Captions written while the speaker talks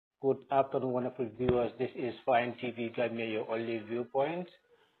Good afternoon, wonderful viewers. This is Fine TV Gambia, your only viewpoint.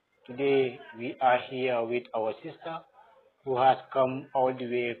 Today we are here with our sister who has come all the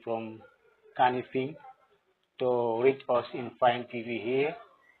way from Kanifing to reach us in Fine TV here.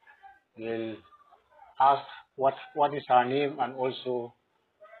 We'll ask what is her name and also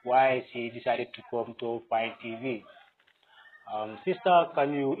why she decided to come to Fine TV. Sister,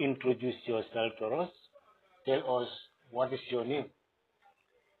 can you introduce yourself to us? Tell us what is your name?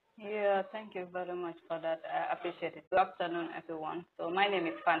 Yeah, thank you very much for that. I appreciate it. Good afternoon, everyone. So my name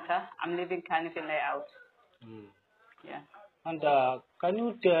is Fanta. I'm living Carnifing Layout. Mm. Yeah. And can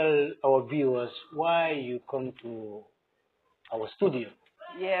you tell our viewers why you come to our studio?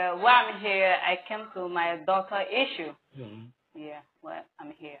 Yeah, while I'm here, I came to my daughter issue. Mm-hmm. Yeah, well,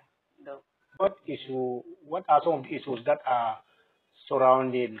 I'm here, though. What issue? What are some of the issues that are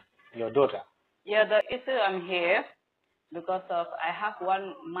surrounding your daughter? Yeah, the issue I'm here because of I have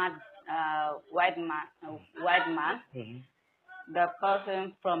one mad white man. Mm-hmm. The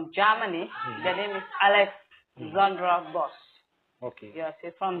person from Germany. Mm-hmm. The name is Alex Zondra Boss. Okay. Yes,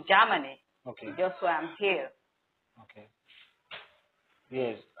 he's from Germany. Okay. Just why I'm here. Okay.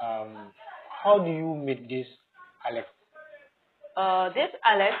 Yes. How do you meet this Alex? This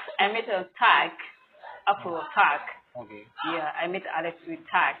Alex, I met on Tag, Afro Tag. Okay. Yeah, I met Alex with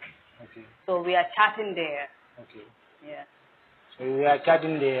Tag. Okay. So we are chatting there. Okay. Yeah. So we are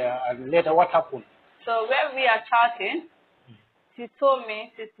chatting there, and later what happened? So when we are chatting, she told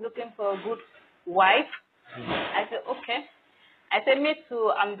me she's looking for a good wife. I said, okay. I said, me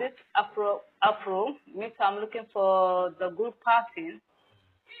too, I'm this Afro. Me too, I'm looking for the good person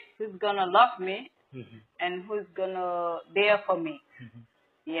who's gonna love me and who's gonna there for me.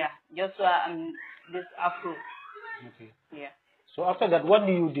 Yeah, just so I'm this Afro. Okay. Yeah. So after that, what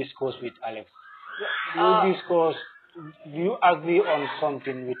do you discuss with Alex? Do you agree on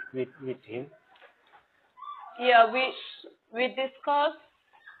something with him? Yeah, we discuss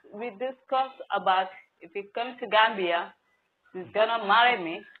about if he comes to Gambia, he's gonna marry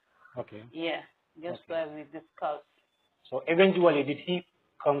me. Okay. Yeah, just why we discussed. So eventually, did he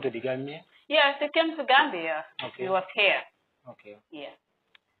come to the Gambia? Yes, he came to Gambia. Okay. He was here. Okay. Yeah.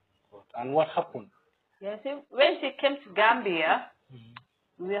 Good. And what happened? Yeah, see, when she came to Gambia,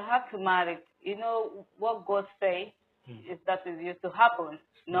 we have to marry. You know what God say is that it used to happen.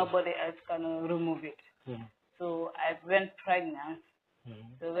 Nobody else can remove it. So I went pregnant.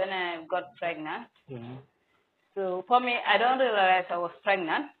 So when I got pregnant, so for me, I don't realize I was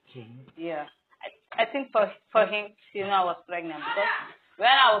pregnant. Yeah. I think for him, you know, I was pregnant because when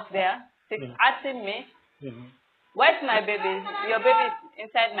I was there, he's asking me, where's my baby? Your baby is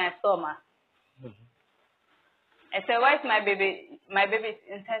inside my stomach. I said, where's my baby? My baby is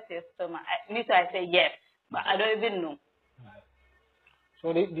inside your stomach. I say yes, but I don't even know.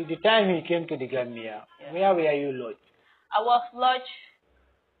 So the time he came to the Gambia, where were you lodged? I was lodged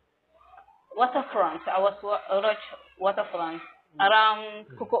waterfront. I was lodged waterfront around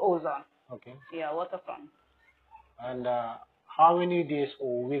Kuko Ozone. Okay. Yeah, waterfront. And how many days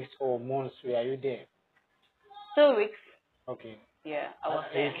or weeks or months were you there? 2 weeks. Okay. Yeah, I was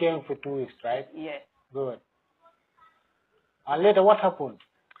there. You came for 2 weeks, right? Yes. Good. And later, what happened?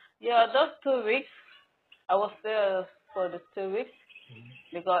 Yeah, those 2 weeks, I was there for the 2 weeks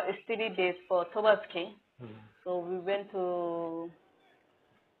because it's 3 days for Tobaski. So we went to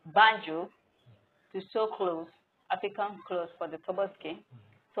Banjo to sew clothes, African clothes for the Tobaski.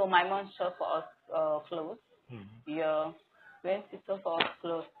 So my mom sewed for us clothes. Yeah, went to sew for us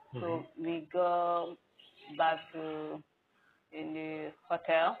clothes. So we go back to in the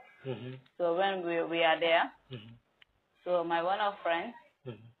hotel. So when we are there, so my one of friends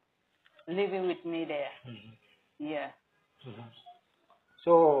living with me there. Yeah.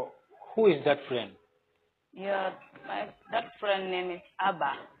 So who is that friend? Yeah, that friend name is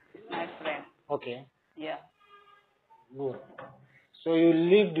Abba. My friend. Okay. Yeah. Good. So you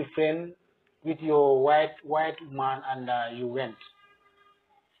leave the friend with your white man and you went.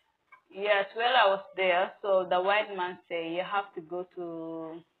 Yes, well, I was there. So the white man say you have to go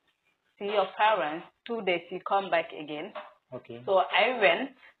to see your parents. 2 days, you come back again. Okay. So I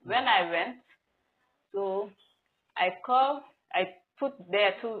went. When I went, so I put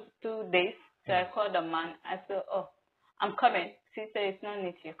there two days. So I called the man. I said, oh, I'm coming. She said, it's no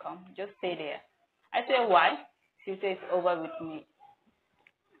need you come. Just stay there. I said, why? She said, it's over with me.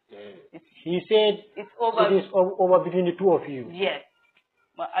 He said it's over. It is over between the two of you. Yes.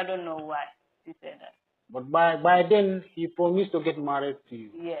 But I don't know why she said that. But by then, he promised to get married to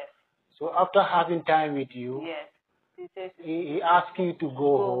you. Yes. So after having time with you, yes. He says he asked you to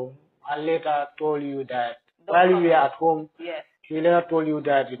go home and later told you that while you were at home, yes. She later told you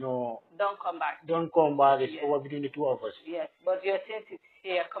that, you know, Don't come back. don't come back, it's Yes. over between the two of us. Yes, but your things is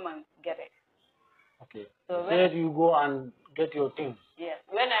here. Come and get it. Okay. So She said you go and get your things. yes,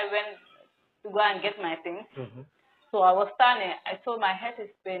 when I went to go and get my things, Mm-hmm. so I was standing. I told my head is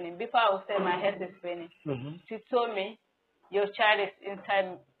paining. Before I was saying my head is paining, Mm-hmm. she told me your child is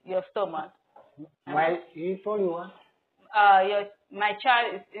inside your stomach. He told you what? My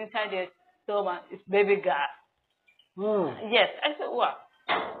child is inside your stomach. It's baby girl. Yes, I said wow.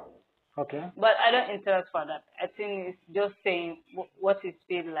 Okay. But I don't interest for that. I think it's just saying what it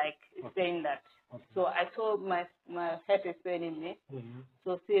feels like. It's saying that. Okay. So I told my head is paining me. Mm-hmm.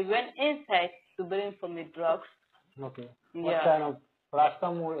 So she went inside to bring for me drugs. Okay. Yeah. What kind of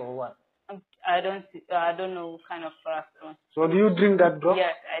paracetamol or what? I don't know what kind of paracetamol. So do you drink that drug?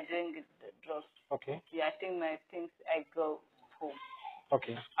 Yes, I drink the drugs. Okay. Yeah, I think my things I go home.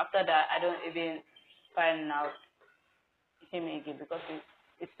 Okay. After that, I don't even find out him again because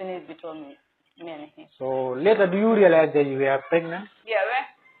it's finished between me and him. So later, do you realize that you were pregnant? Yeah, when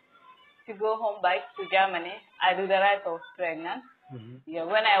to go home back to Germany, I realized I was pregnant. Mm-hmm. Yeah,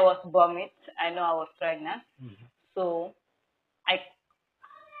 when I was vomit, I know I was pregnant. Mm-hmm. So I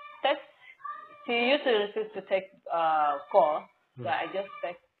text. She used to refuse to take call, so I just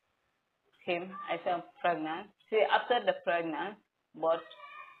text him. I said I'm pregnant. She accepted the pregnant, but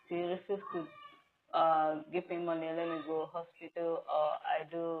she refused to give me money. Let me go hospital or I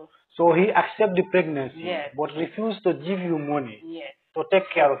do. So he accepted the pregnancy, Yes. but refused to give you money Yes. to take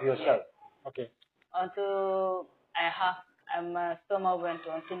care of yourself. Okay. Until my stomach went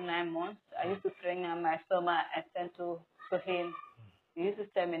on to 9 months. I used to pregnant my stomach and sent to him. He used to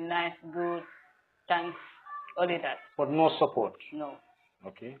tell me nice, good, thanks, only that. But no support. No.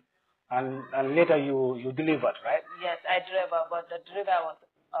 Okay. And later you delivered, right? Yes, I deliver, but the deliver was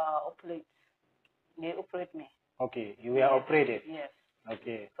operate. They operate me. Okay. You were operated. Yes.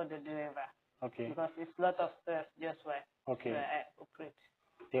 Okay. For the deliver. Okay. Because it's a lot of stress, just why. Okay. So I operate.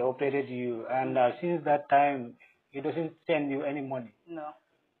 They operated you, and since that time, he doesn't send you any money. No.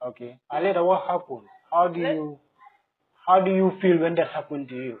 Okay. And later, what happened? How do you feel when that happened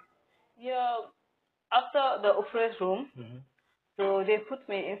to you? Yeah. After the operation room, so they put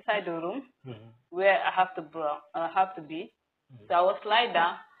me inside the room where I have to be. So I was lying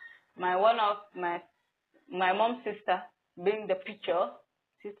down. One of my mom's sister bring the picture.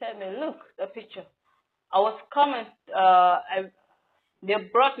 She said me, look the picture. I was coming. They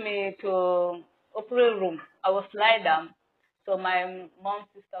brought me to operating room. I was lying down. So my mom's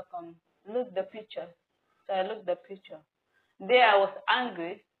sister come look the picture. So I looked the picture. There I was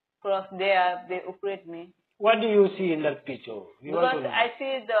angry because there they operate me. What do you see in that picture? Because I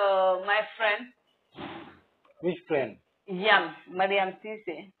see my friend. Which friend? Yam, Mariam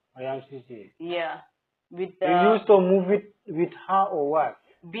Sise. Mariam Sise. Yeah. With you used to move with her or what?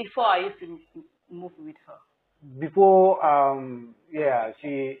 Before I used to move with her. Before,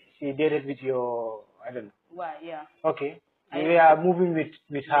 she dated with your, I don't know. Why? Yeah. Okay. You are moving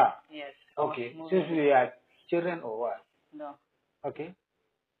with her. Yes. Okay. Since we are children or what? No. Okay.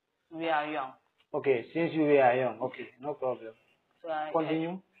 We are young. Okay. Since you were young. Okay. No problem. So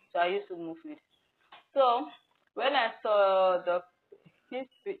Continue. So I used to move with. So when I saw her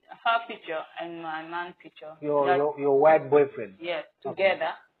picture and my man picture. Your white boyfriend. Yes.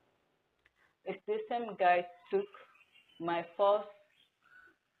 Together. It's the same guy took my first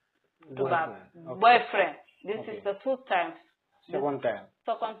boyfriend. This is the 2 times.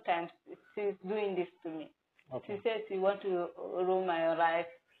 Second time she's doing this to me. Okay. She says she want to ruin my life.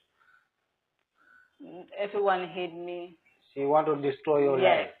 Everyone hate me. She want to destroy your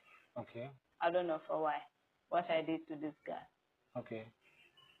life. Okay. I don't know for why. What I did to this guy. Okay.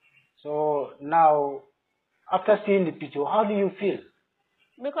 So now, after seeing the picture, how do you feel?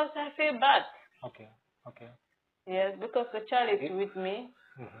 Because I feel bad. Okay. Okay. Yes, because the child is with me.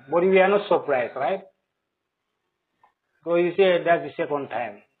 But we are not surprised, right? So you say that's the second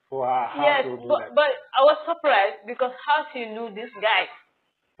time for her to do that. But I was surprised because how she knew this guy.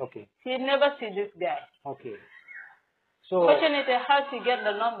 Okay. She never see this guy. Okay. So Fortunately, how she get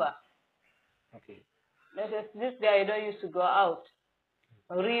the number? Okay. Because this guy don't used to go out.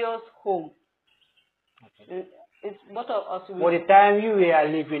 Rio's home. Okay. It's both of us. For the time you were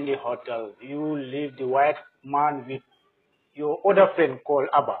living in the hotel, you leave the white man with your other friend called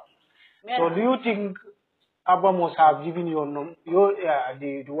Abba. Yeah. So do you think Abba must have given the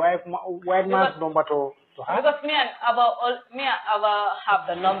white man's number to her? Because me and Abba have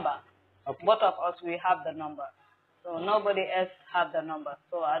the number. Okay. Both of us, we have the number. So nobody else have the number.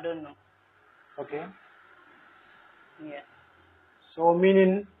 So I don't know. Okay. Yeah. So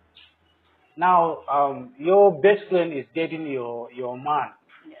meaning Now, your best friend is dating your man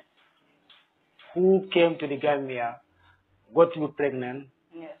Yes. who came to the Gambia, got you pregnant,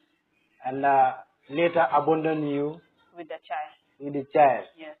 Yes. and later abandoned you With the child. with the child.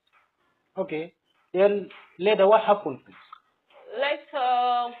 Yes. Okay. Then later, what happened?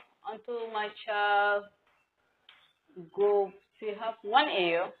 Later, until my child go, she have 1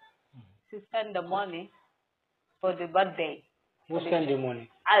 year. She send the money for the birthday. Who sent the money?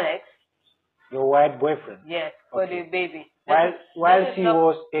 Alex. Your white boyfriend. Yes, for Okay. the baby. While that is he the-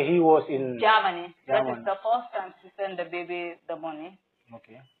 was in Germany. That Germany. is the first time she send the baby the money.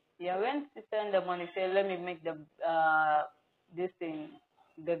 Okay. Yeah, when she send the money, say let me make the this thing,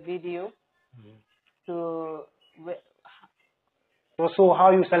 the video to. So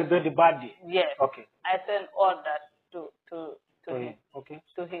how you celebrate the birthday? Yes. Okay. I send all that to him. Okay.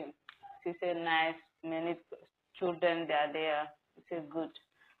 To him. She said nice. Many children they are there. He said good.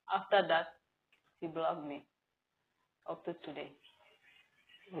 After that, he blocked me. Up to today.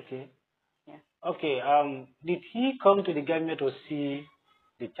 Okay. Yeah. Okay. Did he come to the Gambia to see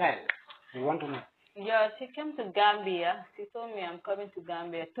the child? You want to know? Yeah, she came to Gambia. She told me I'm coming to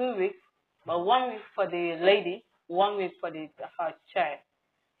Gambia 2 weeks, but 1 week for the lady, 1 week for her child.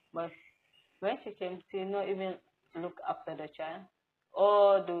 But when she came, she not even look after the child.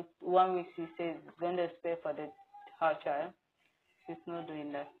 Or the 1 week she says going to stay for her child. She's not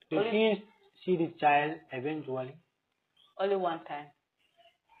doing that. Did he see the child eventually? Only one time.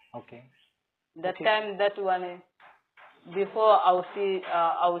 Okay. The time that one is before I will see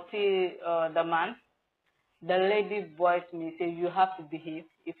the man. The lady voiced me, say you have to behave.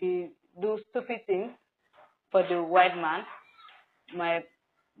 If you do stupid things for the white man, my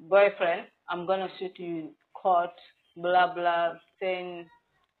boyfriend, I'm gonna shoot you in court, blah blah, saying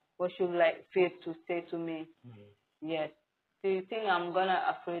what you like Faith to say to me. Yes. Do you think I'm gonna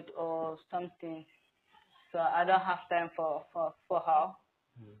afraid or something? So I don't have time for her.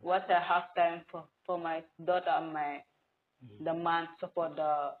 What I have time for my daughter and the man support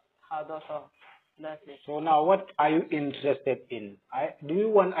her daughter. That's it. So now, what are you interested in? Do you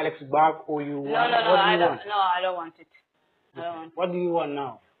want Alex back, or you No, want? no, no. What do I you don't. want? No, I don't want it. I don't want. What do you want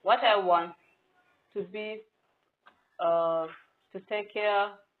now? What I want to be to take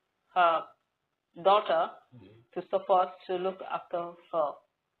care her daughter, to support, to look after her.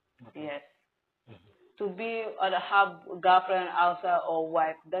 Yes. To be or have girlfriend outside or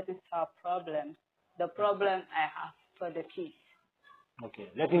wife, that is her problem. The problem I have for the kids.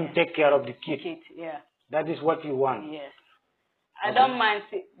 Okay. Let him take care of the kid. Yeah. That is what you want. Yes. I don't mind.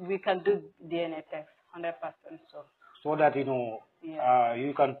 We can do DNA test, 100%. So that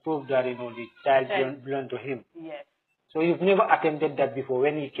you can prove that the child belonged to him. Yes. So you've never attempted that before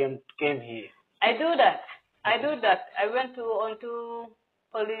when he came here. I do that. I went onto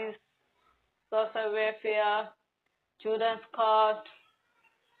police, social welfare, children's court.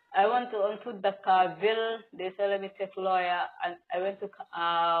 I went onto the bill. They said let me take lawyer, and I went to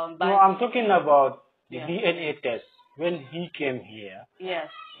No, I'm talking about the Yeah. DNA test. When he came here,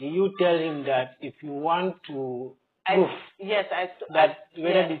 Yes. you tell him that if you want to prove that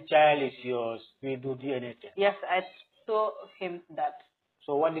whether the child is yours, we do DNA test. Yes, I told him that.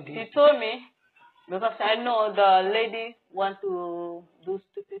 So what did he? He told me, because I know the lady want to do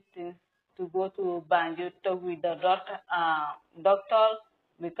stupid things, to go to Banjo, talk with the doctor.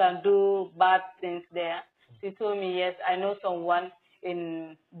 We can do bad things there. She told me, yes, I know someone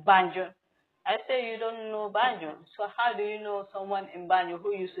in Banjo. I said, you don't know Banjo. So how do you know someone in Banjo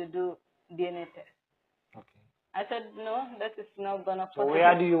who used to do DNA test? Okay. I said, no, that is not going to So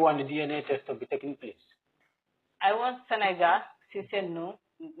where do you want the DNA test to be taking place? I want Senegal. She said no.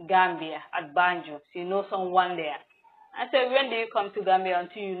 Gambia at Banjo. She knows someone there. I said, when do you come to Gambia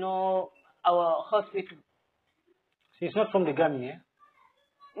until you know our hospital? She's not from the Gambia.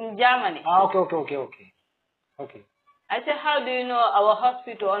 In Germany. Okay. I said, how do you know our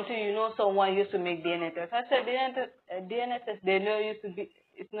hospital until you know someone used to make DNA test? I said, DNA test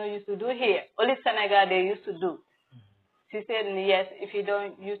it's not used to do here. Only Senegal they used to do. She said, yes, if you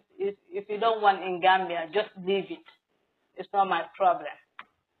don't want in Gambia, just leave it. It's not my problem.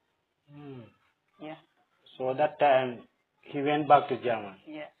 Yeah. So that time he went back to Germany.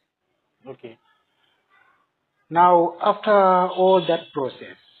 Yes. Okay. Now, after all that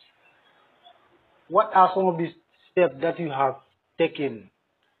process, what are some of the steps that you have taken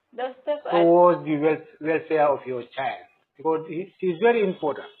towards the welfare of your child? Because it's very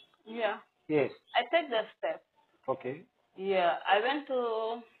important. Yeah. Yes. I take the step. Okay. Yeah. I went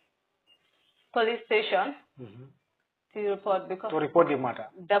to police station to report the matter.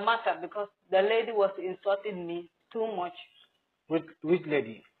 The matter because the lady was insulting me too much. Which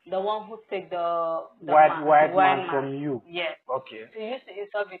lady? The one who take the white man from you. Yes. Okay. So he used to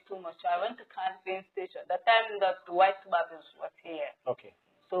insult me too much. So I went to Canteen Station. The time that the white babies was here. Okay.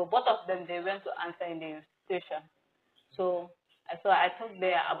 So both of them, they went to answer in the station. So I talked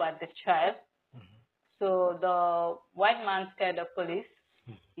there about the child. So the white man said the police,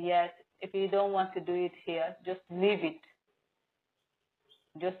 yes, if you don't want to do it here, just leave it.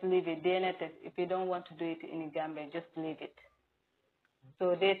 Just leave it. DNA test. If you don't want to do it in Gambia, just leave it.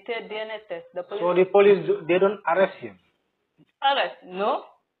 So they said DNA test. The police. So the police, they don't arrest him? Arrest? No.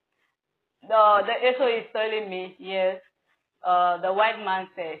 The SO is telling me, yes, the white man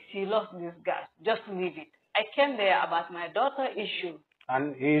said she lost this guy. Just leave it. I came there about my daughter issue.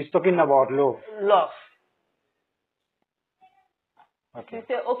 And he is talking about love? Love. Okay. He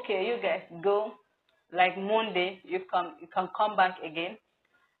said, okay, you guys go. Like Monday, you can come back again.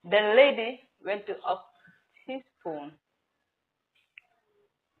 The lady went to off his phone.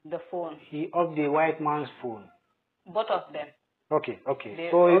 The phone. He off the white man's phone? Both of them. Okay, okay.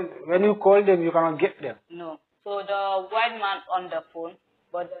 So when you call them, you cannot get them? No. So the white man on the phone,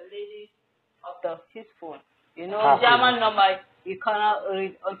 but the lady off his phone. You know, German number, you cannot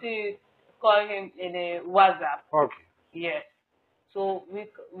read until you call him in a WhatsApp. Okay. Yes. So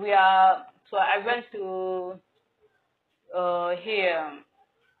we are. So I went to here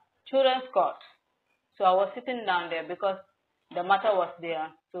children's court. So I was sitting down there because the matter was there.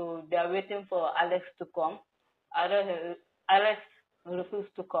 So they are waiting for Alex to come. Alex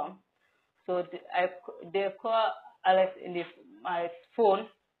refused to come. So they call Alex in my phone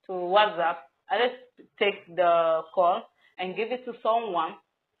to WhatsApp. Alex take the call and give it to someone.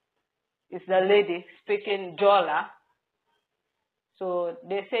 It's the lady speaking Jola. So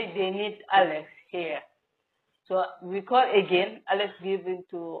they say they need Alex here. So we call again. Alex give it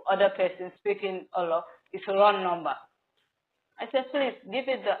to other person speaking Olof. It's a wrong number. I said, please give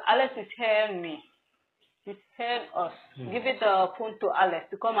it. Alex is hearing me. He's hearing us. Give it the phone to Alex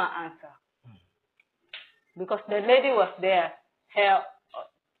to come and answer. Because the lady was there.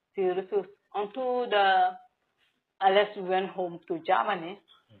 She refused. Until Alex went home to Germany,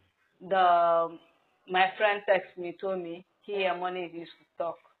 my friend texted me, told me, here money is to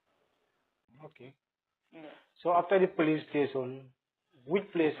talk. Okay. Yeah. So after the police station, which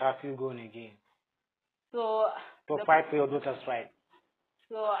place have you gone again? So to fight for your daughter's right?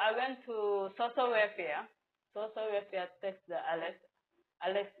 So I went to social welfare. Social welfare text the Alex.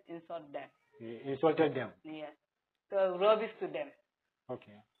 Alex insulted them. You insulted them? Yes. So rubbish to them.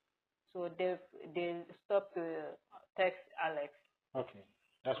 Okay. So they stopped to text Alex. Okay.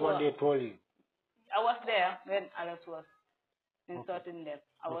 That's what they told you? I was there when Alex was insulting them.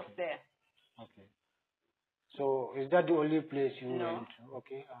 I was there. Okay. So is that the only place you went to?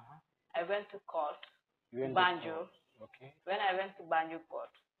 Okay. I went to court. You went Banjo. to court. Okay. When I went to Banjo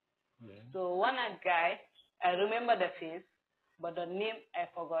court. So one guy, I remember the face, but the name I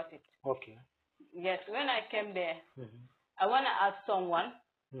forgot it. Okay. Yes, when I came there, I want to ask someone.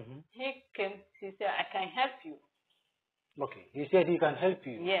 He came, he said, I can help you. Okay. He said he can help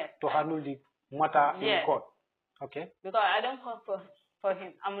you? Yes. To handle the matter in court? Okay. Because I don't come for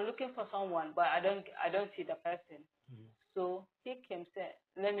him. I'm looking for someone, but I don't see the person. So he came, said,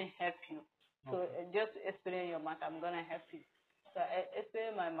 let me help you. So just explain your matter. I'm going to help you. So I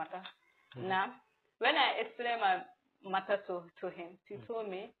explained my matter. Now, when I explained my matter to him, he told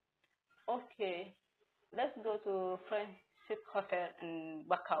me, okay, let's go to Friendship Hotel in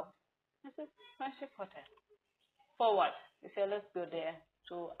Bakau. I said, Friendship Hotel? For what? He said, let's go there.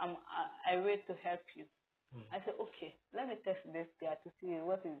 So I wait to help you. I said, okay, let me test this guy to see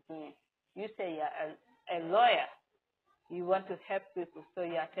what he's doing. You say you're a lawyer. You want to help people, so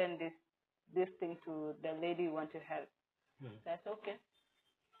you attend this thing to the lady you want to help. That's okay.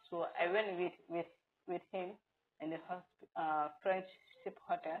 So I went with him in the Friendship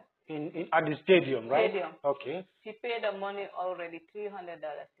Hotel. At the stadium, right? Stadium. Okay. He paid the money already, $300.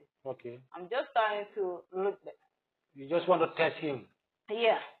 Okay. I'm just trying to look there. You just want to test him?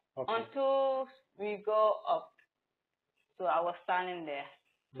 Yeah. Okay. Until we go up. So I was standing there.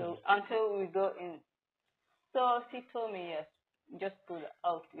 So until we go in. So she told me, yes, just pull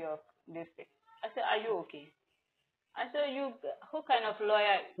out this thing. I said, are you okay? I said, who kind of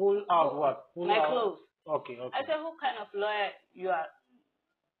lawyer? Pull out what? My clothes. Okay, okay. I said, who kind of lawyer you are?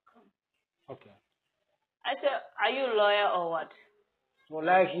 Okay. I said, are you a lawyer or what? So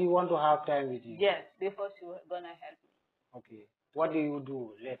like he want to have time with you? Yes, before she was going to help me. Okay. What do you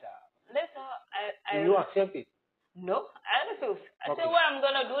do later? Later, Do you accept it? No, I refuse. I said, why I'm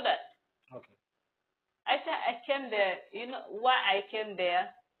going to do that? Okay. I said, I came there. You know why I came there?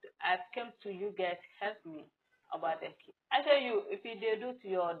 I came to you guys help me. about the kid. I tell you, if they do to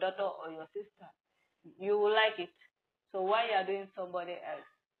your daughter or your sister, you will like it. So why you are doing somebody else?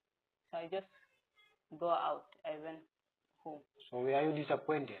 So I just go out. I went home. So were you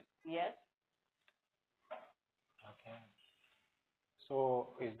disappointed? Yes. Okay. So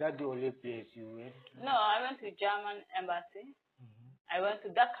is that the only place you went to? No, I went to German embassy. I went to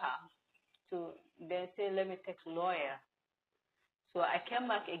Dakar. They say let me take lawyer. So I came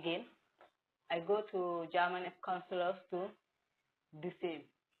back again. I go to German consulate to the same.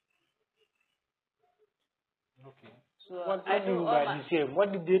 Okay. So What I do do you all mean by my. the same?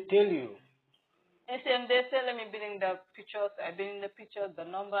 What did they tell you? And same they say let me bring the pictures. I bring the pictures, the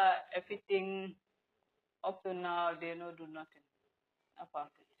number, everything. Up to now they don't do nothing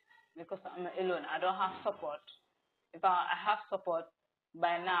about it because I'm alone. I don't have support. If I have support,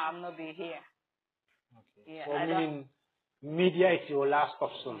 by now I'm not be here. Okay. Yeah, So I don't. meaning media is your last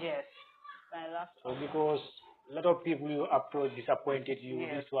option. Yes, my last. So because a lot of people you approach disappointed you, Yes.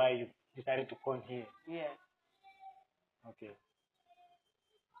 that's why you decided to come here. Yes. Okay.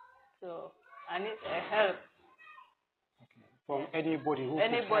 So I need help. Okay. From Yes. anybody who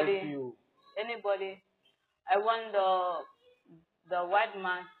Anybody. could help you. Anybody. I want the white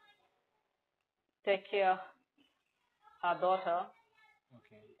man take care her daughter,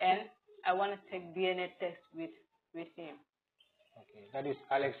 Okay. and I want to take DNA test with him. Okay. That is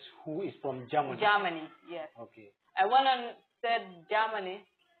Alex, who is from Germany. Germany, yes. Okay. I want to say Germany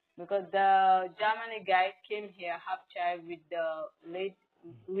because the Germany guy came here, have child with the late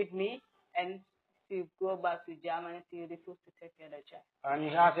with me, and she go back to Germany. She refused to take care of the child. And he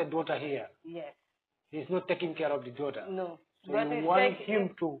has a daughter here. Yes. He's not taking care of the daughter. No. So But you want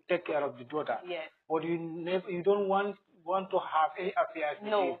him to take care of the daughter. Yes. But you don't want to have any affairs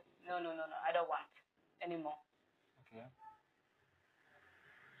with him. No. I don't want anymore. Okay.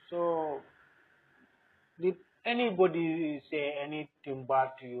 So did anybody say anything bad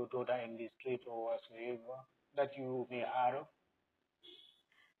to your daughter in the street or whatsoever that you may have?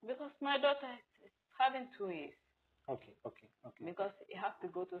 Because my daughter is having 2 years. Okay. Because you have to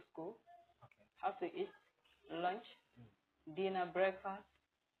go to school, Okay. have to eat lunch, dinner, breakfast,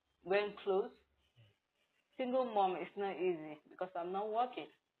 when clothes. Single mom is not easy because I'm not working.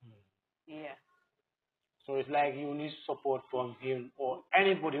 Yeah. So it's like you need support from him or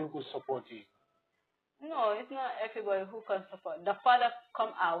anybody who could support you. No, it's not everybody who can support. The father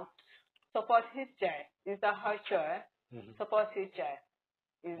come out, support his child. Is that her child? Support his child.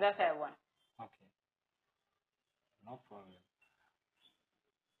 Is that I want? Okay. No problem.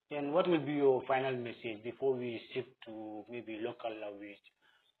 Then what will be your final message before we shift to maybe local language,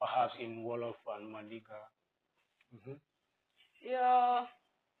 perhaps in Wolof and Mandinka? Yeah.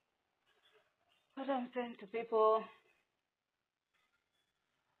 What I'm saying to people,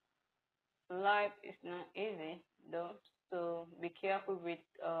 life is not easy, though. So be careful with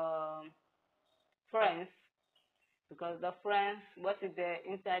friends because the friends, what is there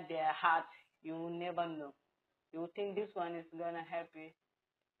inside their heart, you will never know. You will think this one is gonna help you,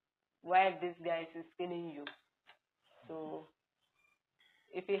 while this guy is killing you. So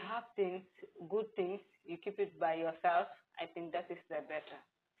if you have things, good things, you keep it by yourself. I think that is the better.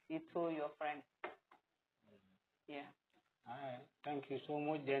 You told your friend. Yeah. All right. Thank you so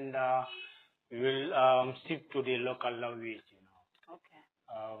much. Then we will shift to the local language. Okay.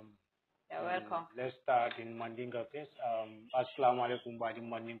 You're welcome. Let's start in Mandinka first. Assalamu alaikum badi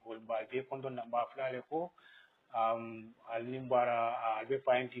Mandinka badi kondo namba flale ko alimbara albe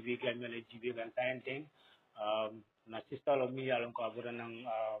fine TV gamele TV gan science na sister lo mi yalon ko abura nang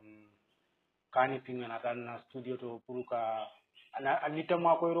kani pinga na tan na studio to puruka anita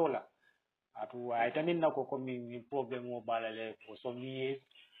ma ko rola atu ay tanin na ko mi problem mo balale for some years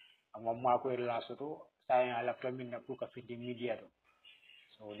amma ma ko la soto say ala tamin na puruka fi the media do.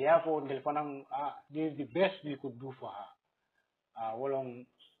 So therefore, this is the best we could do for her. Walong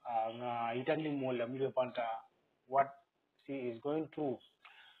nga itani mo la mi panta what she is going through.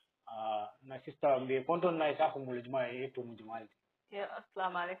 Na sister mbe konto na isa ko mule juma e to mu juma. Ya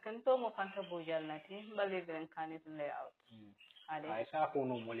assalamu alaikum to mo panta bojal nati mbali gren kanit layout. Ay sa ko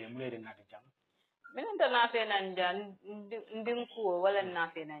no mule mule de na jam. Minanta na fe nanja ndinku wala na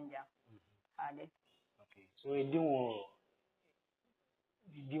fe nanja. Ade. Okay. So dingo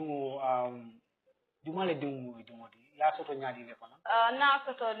jumale dingo di ya soto nyaadi le fana. Na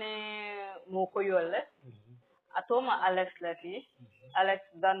soto ne mo ko yolle. Atoma Alex Lati, Alex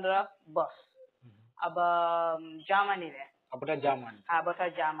Dandra Boss. Aba Germany le. Abata German. Abata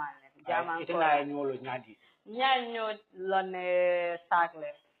German le. German ko. Ite na nyolo nyaadi. Nyanyo lone takle.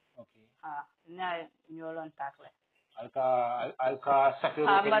 Okay. Nya nyolon takle. alka safiro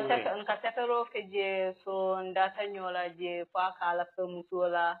nka safiro ke je so ndata nyola je fa kala fe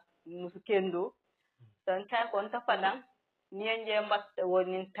musola musu kendo tan ka ko nta fanan nienje mbat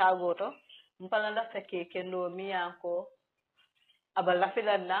wonin tagoto mpala ndata ke kendo miya ko aba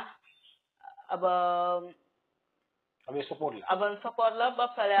lafilanna aba support la ba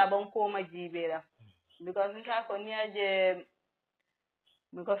pare aba ko ma jibera because nka ko niaje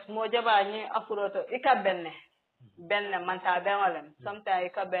because mo jaba ni afuroto ikabenne benne manta benwalem sometimes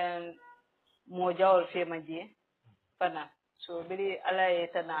ikaben mo jawol fe maji fana so bili ala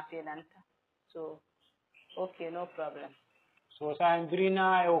eta na finanta so okay no problem so sa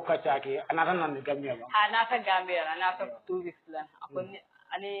brina e o kachaki anata nan gambia ba anata gambia anata 2 weeks lan akon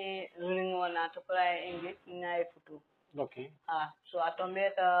ani ringo na to play english na futu okay so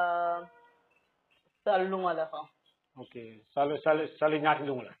atometa salunga la fa okay salo nyati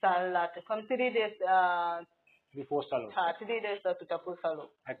lunga salat from 3 days before salo 3 days to tapu salo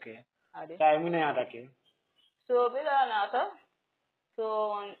okay sai mune atake so bila nata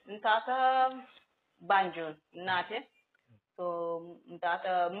so ntata banjul nate so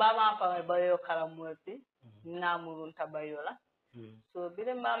ntata mama fa bayo kala multi na murun tabayola so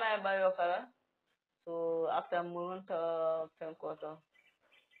bila mama bayo kala so after murun ta fenkoto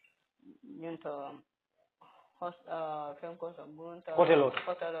nyunto fenkoto murun ta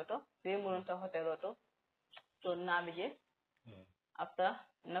hoteloto bi murun ta hoteloto so nabije after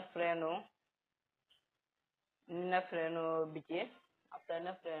na freno bije after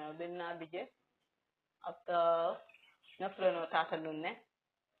na freno binna bije after na freno tata nunne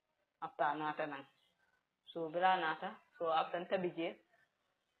after nata nan so bila nata so after nta bije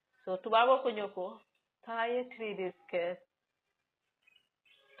so tubabo ko nyoko taye 3 days ke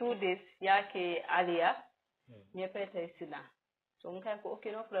 2 days yake alia nyepete sila so nkai ko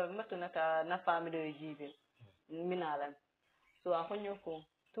okay no problem matunata na family jibe minalan so akonyoko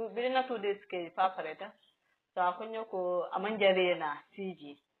tu bilina 2 days ke papareta so akonyoko amanjare na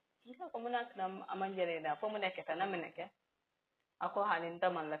siji nka ko muna kana amanjare na ko muneke kana muneke ako halin ta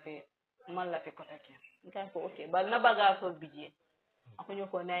man lafi ko take nka ko okay bal na baga so bije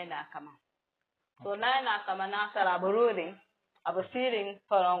akonyoko nay na kama so nay na kama na sara borori abasirin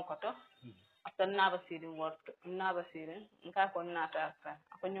faron koto after na basirin nka ko nata fa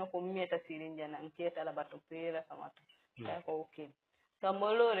akonyoko mieta sirin jana nketa la batu pera kamato ko okay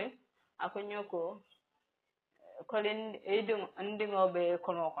tambolore akonyoko kolin edum andingo be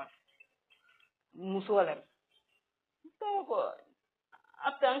kono kon musolem ko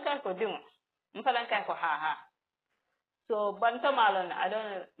after nka ko dimo mpalan ka ko ha so banta malon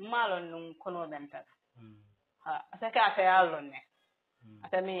adon malon nun kono benta asaka ta yalon ne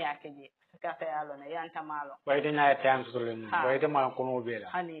atami yakeje asaka ta yalon ne yanta malon bayde na time to len bayde ma kono bela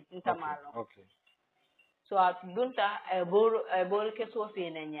hani nta malon okay so dunta e bol ke so fe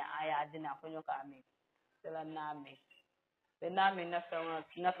nanya aya dina ko nyoka ami sala nami be nami na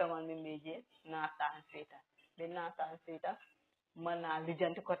fama mi meje na tansita be na tansita mana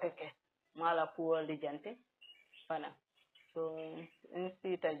lijanti ko teke mala puwa lijanti fana so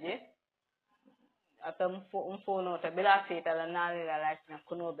insita je atam no ta bila fita la nali la like na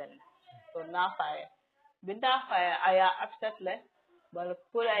kuno ben so na faye binda faye aya upset le bal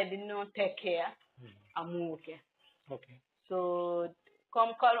pula I did not take care amuke okay so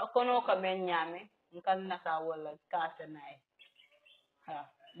kom kono ka men nyame nkan na sa wala ka senaye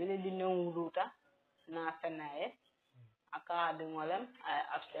bile di no wuruta na senaye aka de ngolem ay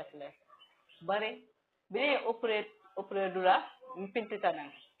upset le bare bile opre dula mpinti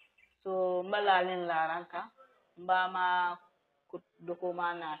tanan so malalin laranka mbama doko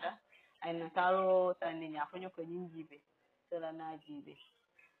manata ay na taro tani nya ko nyoko nyinjibe sala na jibe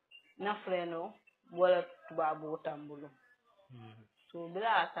na freno wala tubabu tambulu so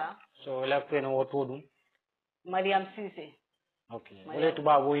bilata so la freno wotodum Mariam Cissé okay wala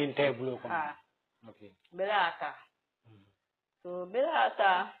tubabu yinte bulo ko okay bilata so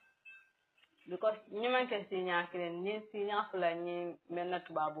bilata because nyuma ke sinya kiren ni sinya fula ni menna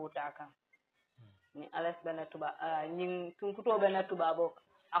tubabu taka ni alas bena tuba ni tunkuto bena tubabu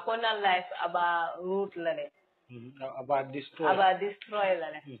akona life aba root lale about destroy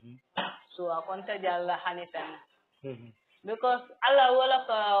lale so akonta jalla hanitan because ala wala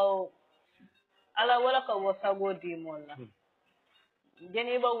ka wasago di molla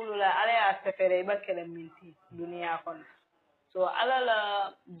jeni ba wulula ala ya tefere ba kele minti dunia kon so ala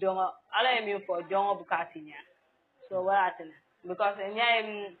la jongo ala mi fo jongo bukatinya so walatina because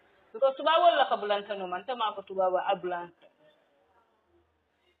nyaay because tuba wala ka bulanta no man tama ko tuba ba abulanta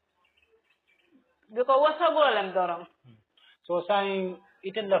because wasago lam doron so saying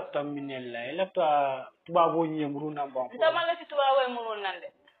ite lafta minella e lafta tubabo nyemru namba ko nta mala ci tubabo muru nande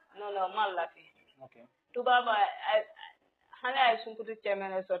no malla fi okay tubaba hana ay sunkutu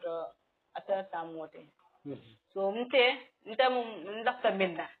chemene soto ata tamote so nte mu ndafta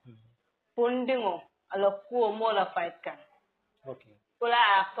minna pondingo ala kuo mola fight kan okay kula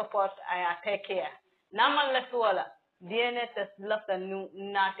a support I take care namal la wala DNA test lafta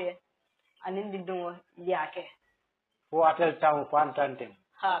nate anin dindungo yake fo atel taw fantantem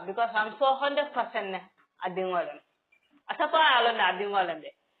ha because I'm so 100% adingolem atapa alo na adingolem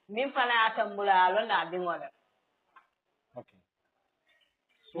de min fana atambula alo na adingolem okay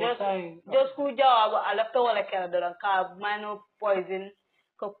so just ku jawabu alafta wala kala dolan ka mano poison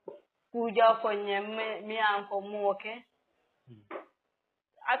ko ku jaw ko nyem mi an ko moke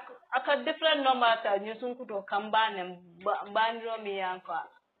aka different number ta nyusun kuto kambane bandro mi an ko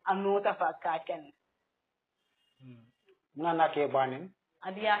anuta fa ka ken nana ke banen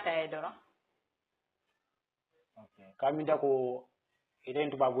adiyata e doro okay kaminda ko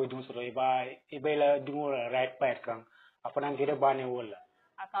iden tubabo dum so iba la dingo right part kan afana ngire bane wala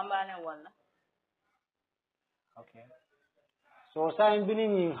akambane wala okay so sain bini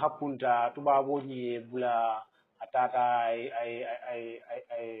ni hapunta tubabo ni bula atata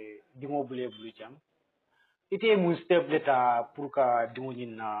ay dingo bule bulu jam ite mu step leta pour ka dingo ni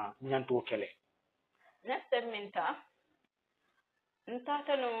na nyanto kele next step minta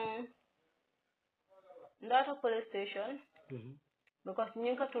ntata no ndata police station because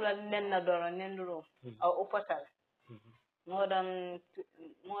nyinka tula nenna doro nenduro au upatal more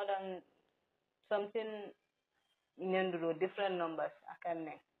than something nenduro different numbers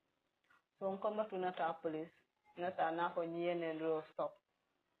akanne so ngomba tunata police nata na ko nyiye nenduro stop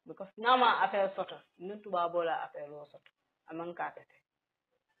because nama affaire soto nuntu babola affaire lo soto amanka tete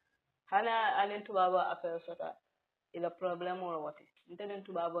hana anin tubaba affaire soto ila problem wala wati ntenen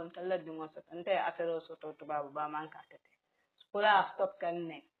tubaba on talla dingo soto nte affaire soto tubaba ba manka tete pula stop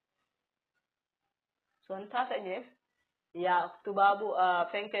kanne so ntata je ya tubabu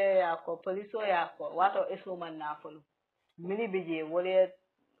fenke ya ko police ya ko wato eso man na ko mini bije wole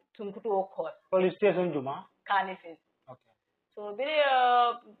tunkuto ko police station juma kanifin okay so bile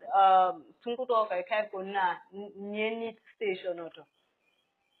tunkuto kai ko na nyeni station oto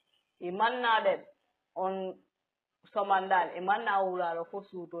imanna de on somandal imanna wularo ko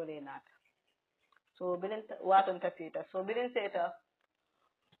suto le nata so bilin waton tafita so bilin seta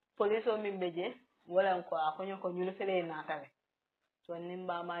police o min beje wala ko akonyo ko nyulu fele natale so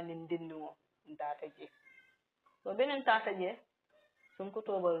nimba ma nim dinno ndata je so bilin tata je sun ko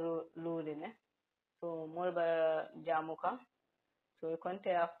to ba lode ne so molba jamuka so konte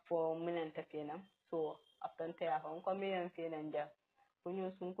afo minen tafina so after ya ko minen finan ja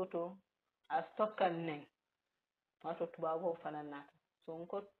kunyu sun ko to a stokkan ne wato tubabo fananata so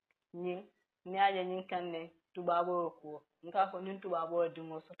ko nyin nyaaje nyin kanne tubabo ko nka ko nyin tubabo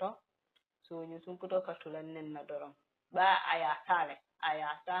dingo soto so nyin sun kuto katulan nen na doron ba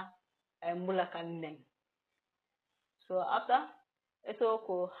ayata ay mbula kan nen so after eso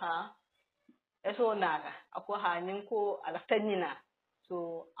ko ha eso naga ako ha nyin ko alaftanyina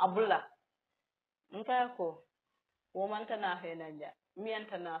so abula nka ko womanta na fe nanja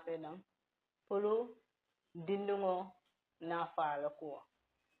miyanta na fe nan polo dindungo na fala ko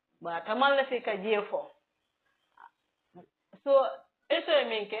ba tamalla fi ka jefo so eso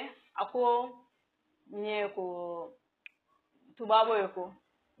minke ako nye ko tubabo yoko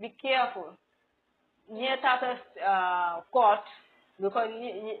be careful nye tata court because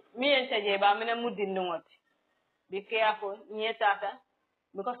me entaje ba mena mudindu ngoti be careful nye tata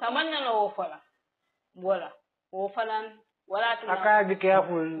because amanna no wofala wala wofalan wala tuna aka be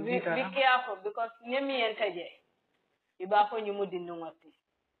careful be careful because nye me entaje iba ko nyi mudindu ngoti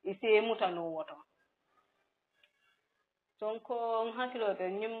ise mutano woto sonko hakilo to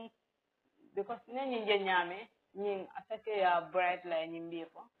nyim because nani je nyame nyin atake ya bright la nyimbi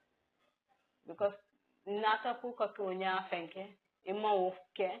ko because nata ku ko to nya fenke imma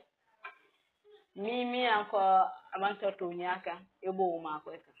wofke mi anko amanta to nyaka ebo ma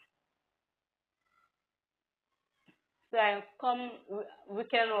ko ka so come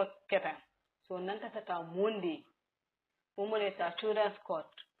weekend or keta so nanta tata monday pomole ta children's court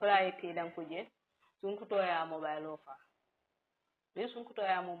priority dan kuje sun kuto ya mobile offer sun kuto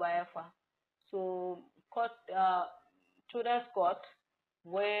ya mobile offer so court children's court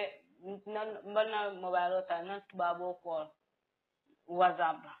where mbana mobile ta na tubabo ko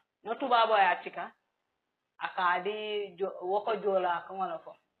whatsapp no tubabo ya chika akadi woko jola ko ngolo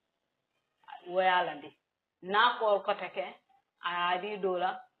ko wayalandi na ko ko take adi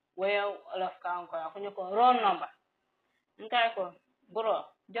dola waya olaf kan ko ko wrong number nkai ko bro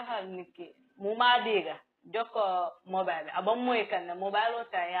joxal niki mu ma diga joko mobile abam moy kan mobile o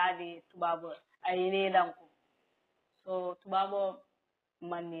ta yaadi tubabo ay ne danku so tubabo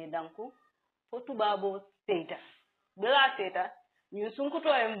man ne danku fo tubabo seta bla seta ñu sunkuto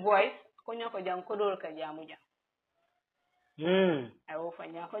en voice ko ñoko jang ko dol ka jamu jang ay wo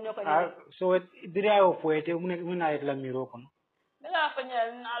fanya ko ñoko so dira o poete mun ay la miro kono bla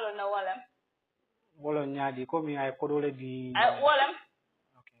fanya nalo na wala nyaadi ko mi ay ko dole di ay walam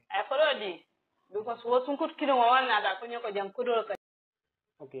ay ko di because wo sunkut kino wana da ko ñoko jang ko dol ka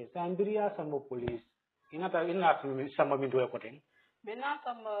okay sandria sambo police ina sama min do ko ten bina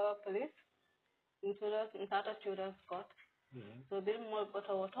sama police intata children's court so bir mo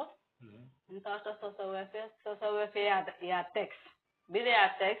woto intata social welfare ya text bile ya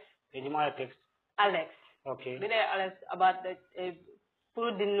text ejima text Alex okay bile Alex about the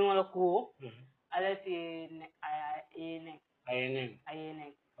pour di no ko Alex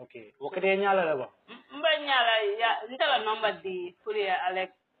ayene okay wakati nyala la ba mba nyala ya ntala number di pour ya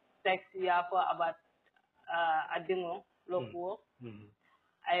Alex text ya for about adingo lokuo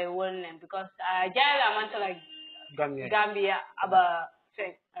I won't because jala man to like Gambia aba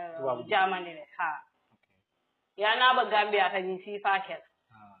Germany ha ya na ba Gambia ta ni si fakel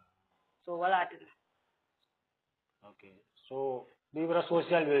so wala tin okay so libra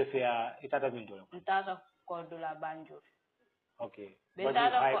social welfare itata min do ntata ko dula banjo okay ben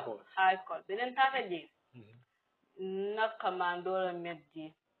tata high court ben tata ji na kamando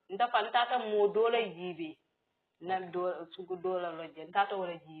medji nda fan tata mo dole jibe na do sugu dola loje tata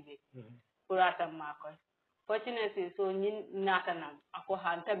wala jibe kurata mako fortunately so nyin nata nam ako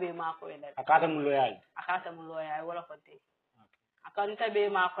hanta be mako ela akata mu loyal wala ko te akanta be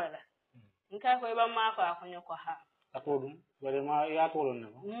mako ela nka ko ba mako ako nyoko ha akodum wala ma ya tolon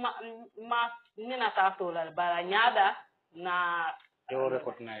ma nina ta tolal bara nyada na yo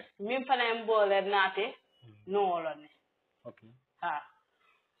recognize min fana mbole nate no wolone okay ha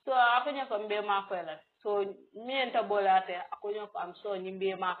so ako nyoko be mako ela so mi enta bolate ako nyoko am so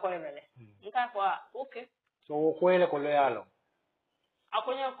nyimbe mako ela le nka ko okay so ko ele ko loyalo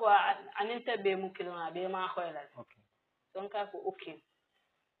ako nyoko aninte be mukilo na be mako ela okay so nka ko okay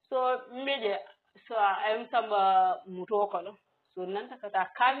so mbeje so I'm samba muto so nanta kata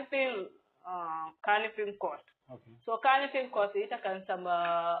canifing court okay so canifing court ita kan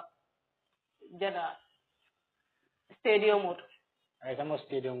samba jada stadium moto ay sama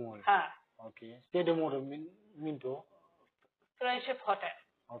stadium wol ha okay stadium moto minto friendship hotel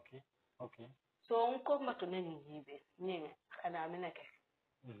okay so onko mato nani jibe nyinga kana minake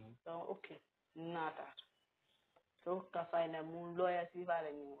so okay nata so ka faina mu lawyer si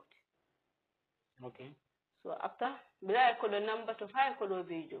fala ni wote okay so after bila ko do number to file ko do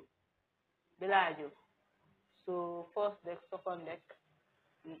bejo bila jo so first deck second deck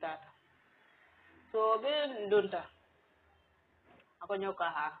ntata so be ndonta ako nyoka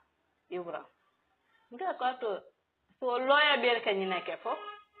ha ibra nga ko to so lawyer be ka nyina ke fo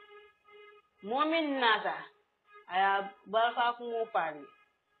momin nata aya barka ko mo pali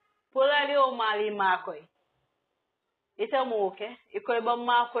polali o mali makoy ita mo ke ikoy ba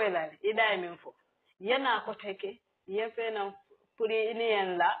makoy la ida min fo yana ko teke yefe na puri ni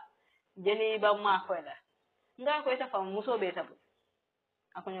en la jeni ba makoy la nga ko ita fam muso be tabu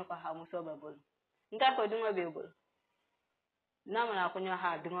akonyo ko ha muso ba bol nga ko duma be bol namana akonyo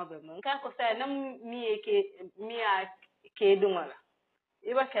ha duma be bol nga ko sa nam miya ke duma la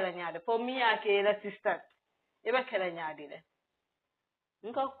iba kala nyaade fo miya ke la sister iba kala nyaade le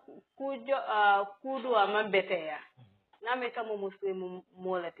nga kujo kudu amabete ya name kama muslimu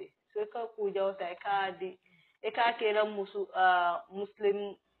molate so ka kujo ta ka di e ka ke la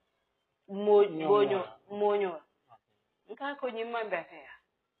muslim monyo nka ko nyimma bete ya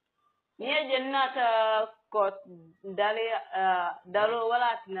niye jennata ko dalo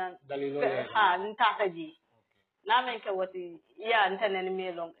wala tina dalilo ha ntata ji name ka wati ya ntanen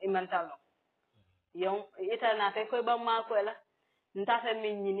melong imantalo yon ita na te ko ba ma ko la ntata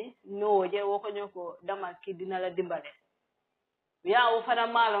min nyini no je wo ko nyoko dama ki dina la dimbale ya wo fana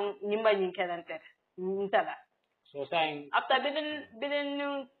malon nyimba nyin kelante ntala so saying after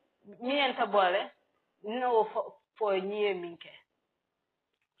bidin ni enta bole no fo nyi minke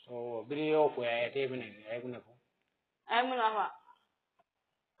so video ko ya te binen ay ko ay mun ama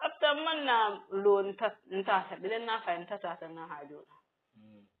after man na lo ntata bidin na fa ntata na hajo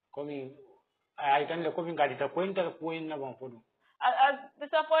komi ay tan le komi ngadi ta pointer point na ban fodu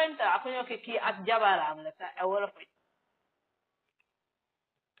disappointed akunyo ki at jabala am la ta e wala fa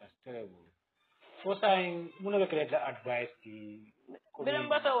that's terrible so saying muna be create advice ki bilim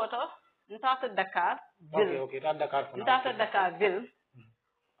bata woto ntata Dakar okay ta Dakar ntata Dakar ville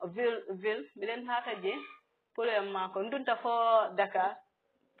ville bilen hata je problème ma ko ndunta fo Dakar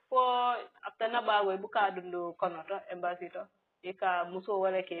fo aptana bago buka dundu konoto embassy to e ka muso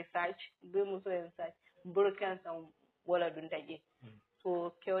wala ke saj be muso en saj burkan sam wala dunta je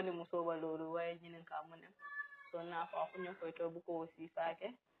so kewni muso ba lolu way nyinen ka munen so na ko nyoko to buko aussi fake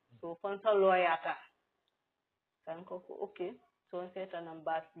so fon sa loyata kan ko okay so seta nan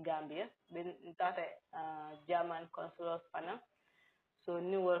bas Gambia ben tata German consulate fana so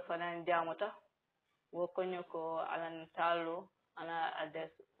ni wol fana jamuta wo konyo ko alan talo ana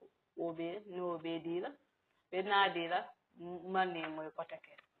ades obe no be dila be na dila manne moy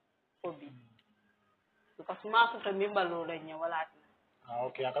kotake obi because ma to mimba lo renya wala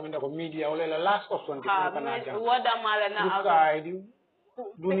okay akaminda ko media wala la last option kana wada mala na aga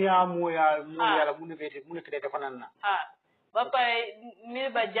dunia moya la mun kede fanana ba pare mi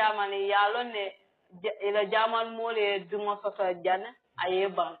ba jamani yalone ila jaman mole dungo soto janna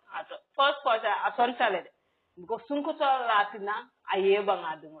ayeba ato first a son tale ko sunko to latina ayeba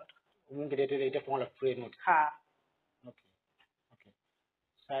ngadungo mun kede te defon la free note okay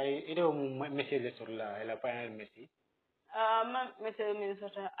sai ido message sur la final message ma message min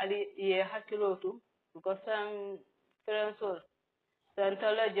sota ali ye hakilotu ko san frensol san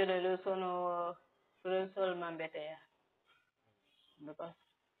tala jere sono frensol mambete ya because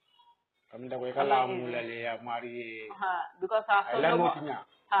kamda ko kala mulale ya mari because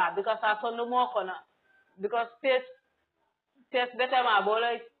I saw no more corner because test better ma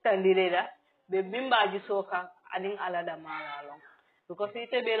bola tandire be bimba ji soka adin alada mala long because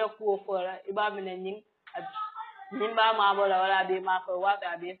ite be la ku fora iba minen nyin nimba ma bola wala be ma ko wa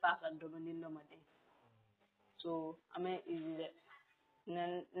be fa kan do nin no made so ame easy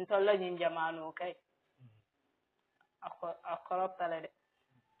nan ntolla nyin jamano kay akorop tale de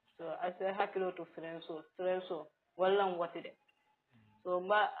so ase hakilo to frenso wallan wati de so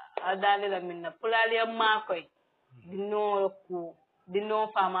ba adale la minna pulali ma koy dinno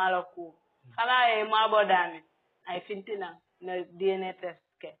famala ku kala e ma bodami ay fintina na DNA test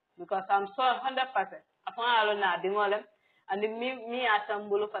ke because I'm so 100% afan alo na dingole and mi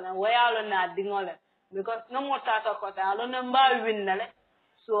asambulu fana wayalo na dingole because no mo tata ko ta alo na mba winnale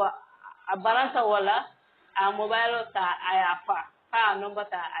so a balance wala a mobile ta ayafa number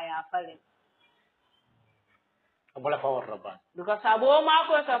ta ayafa le abola fawor rabba because abo ma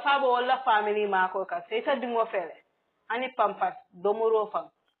ko sa fa bo wala family ma ko ka sai ta dingo fele ani pampas domoro fam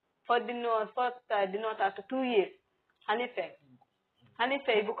for dino ta 2 years hani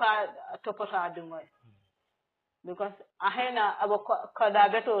fe buka topota dingo because ahena abo koda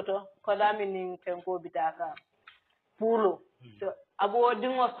betoto koda minin tenko bitaka pulo so abo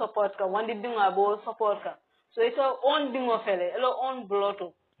dingo support ka wandi dingo abo support ka so ito on dingo fele elo on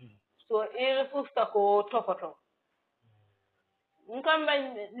bloto so il fusta ko topoto nkambe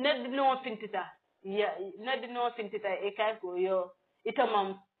neddi no fintita e kay ko yo ito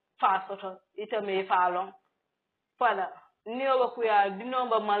mam fasoto ito me falon fala ni o ko ya dino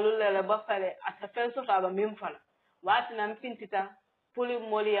ba malule ba fale ata fenso ta ba mim fala wati nam fintita puli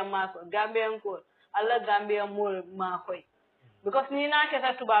moli ya mako gambian ko alla gambian mol makoy because ni na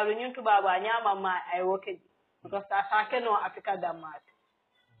keta tubabu nyun tubabu anyama ma ay woke because ta ke no afrika damat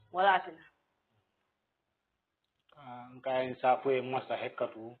wala tina nkai sa fue masa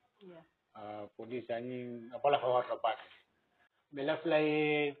hekatu police ani apala fa rabat bela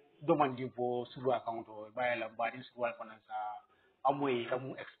fly domandi po suba account bayala badi suba panasa amoy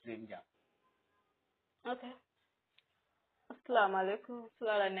kamu explain ja okay assalamu alaikum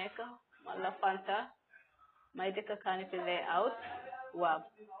sala neka mala fanta my deka kanif layout wow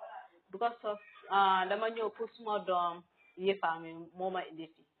because of dama ñew pour suma dom yefami moma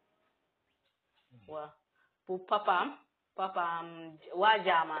idefi wow pour papam wa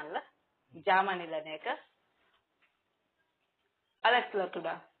jaman la jamani la nek Alex la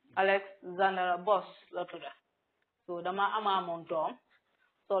tuda Alex Zandara boss la tuda so dama ama mon dom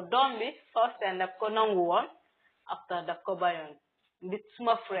so dom bi first and daf ko nangu won after daf ko bayon bit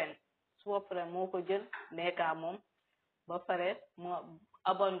suma friend moko jël neka mom ba pare mo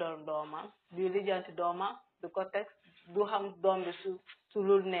abandon doma bi lijanti doma du ko tek du xam dom bi su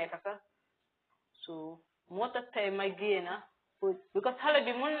lul neka sax so mota tay ma gena because hala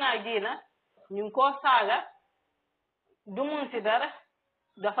bi mun na gena ñu ko saga du mun ci dara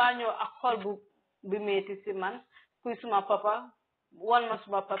dafa ñëw ak xol bu bi metti ci man kuy suma papa won ma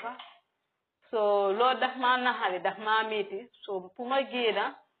suma papa so lo daf ma naxali daf ma metti so pour ma gena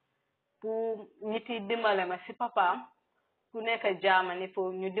pour niti dimbale ma ci papa ku nekk Germany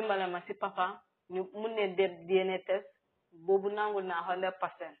pour ñu dimbale ma ci papa ñu mun ne def DNA test boobu nangul na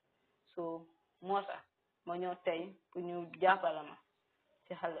 100% so moo tax ma ñëw tey pour ñu jàppale ma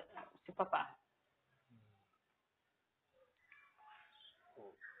si papa.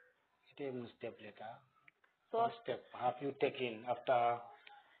 Step later. So What step have you taken after?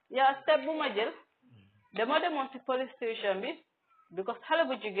 Yeah, step bu ma jël dama demoon si police station bi because xale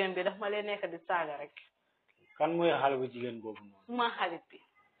bu jigéen bi daf ma leen nekk di saaga rek. Kan mooy xale bu jigéen boobu noonu? Suma xarit bi.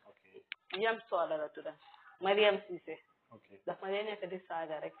 Okay. Yam Soda la tudda Mariam Cissé. Okay. daf ma leen nekk di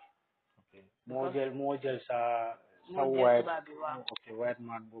saaga rek. Okay. moo jël sa white tubaab bi waaw. Okay, white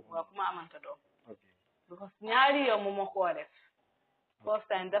man boobu. waaw ku ma amante doom. Okay. because ñaari yoon mu ma koo def. first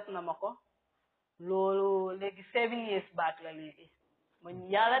time def na ma ko loolu léegi 7 years back la léegi ma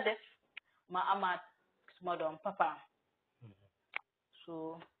yàlla def ma amaat suma doom papaam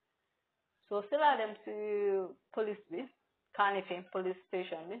so si laa dem si police bi Kanifing police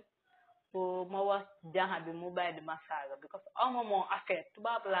station bi pour ma wax janxa bi mu bàyyi di ma saaga because awma moom affaire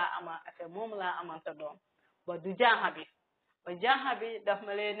tubaab laa ama affaire moom laa amanta doom ba du janxa bi daf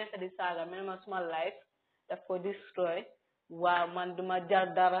ma lee nekk di saaga mel ma suma life daf ko destroy waaw man duma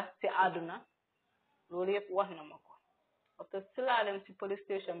jar dara si àdduna loolu yëpp wax na ma ko parce que si laa dem si police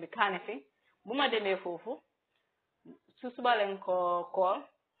station bi Kanifing bu ma demee foofu su suba leen ko kool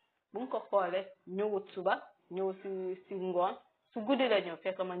bu mu ko xoolee ñëwut suba ñëw si ngoon su guddi la ñëw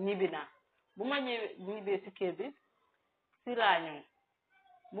fekk ma ñibbi naa bu ma ñibbee si kër bi si laa ñëw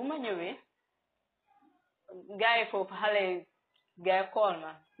bu ma ñëwee gars yi foofu xale yi gars yi kool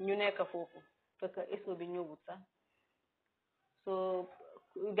ma ñu nekk foofu fekk eso bi ñëwut sax so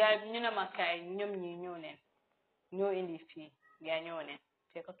gars yi ñu ne ma kaay ñoom ñi ñëw neen ñoo indi fii gars yi ñëw neen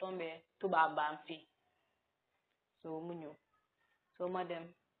fekk tombé tubaab baam fii so mu ñëw so ma dem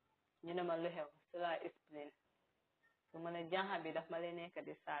ñu ne ma lu xew si laa explain so ma ne janxa bi daf ma leen nekk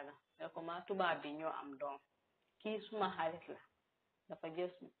di saaga ne ko ma tubaab bi ñoo am doom kii suma xarit la dafa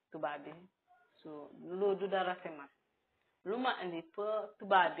jël tubaab bi so loolu du dara si man lu ma indi pour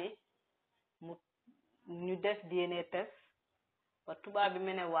tubaab bi ñu def DNA test ba tubaab bi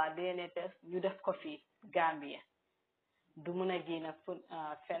mu ne waa DNA test ñu def ko fii Gambia du mun a génn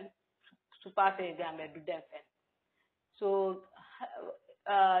fen su passé Gambia du dem fen so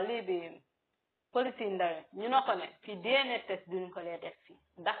lii bi police ndaw ñu ne ko ne fii DNA test duñ ko lee def fii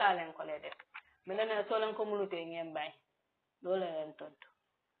Dakar leen ko lee def mu ne soo leen ko mënutee ngeen bàyyi loolu la leen tontu.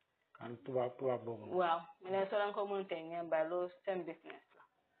 kan tubaab boobu. waaw mu ne soo leen ko mënutee ngeen bàyyi loolu seen business la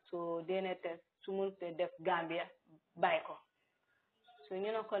so DNA test su mënutee def Gambia bàyyi ko so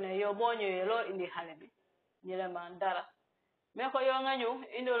ñu ne ko ne yow boo ñëwee loo indi xale bi ñu ne ma dara mais ko yow nga ñëw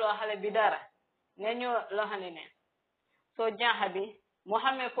indiloo xale bi dara nga ñëw loo xam ne so janxa bi moo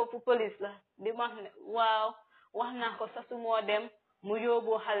xamee foofu police la di wax ne waaw wax naa ko sasu moo dem mu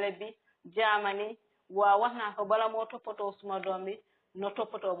yóbbu xale bi Germany waaw wax naa ko bala moo toppatoo suma doom bi no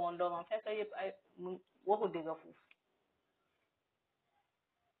toppatoo moom doomam fekk yëpp ay waxu dëgg foofu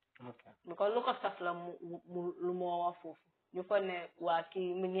okay because lu ko saf la lu moo wax foofu ñu fa ne waa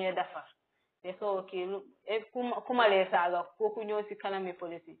kii mu ñee defar te soo kii kuma lee saaga kooku ñëw si kanami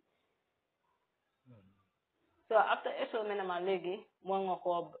police yi so after eso mi ne ma léegi moo nga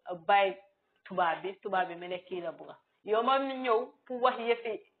ko bàyyi tubaab bi mi ne kii la bugga yow ma ñëw pour wax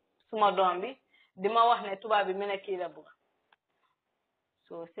yëfi suma doom bi di ma wax ne tubaab bi mi ne kii la bugga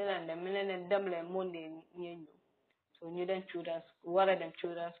so si leen dem mi ne leen dem leen Monday ñee ñëw so ñu dem war a dem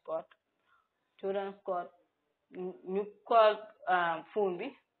children's court ñu call phone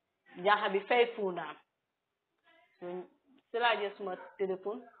bi janxa bi fay fuunaam so si laa jël suma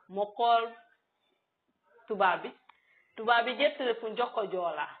téléphone ma call tubaab bi jël téléphone jox ko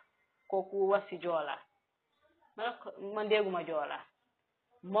joolaa kooku wax si joolaa man dégguma joolaa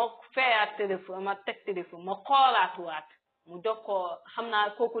ma fayaat téléphone ma teg téléphone ma xoolaatuwaat mu jox ko xam naa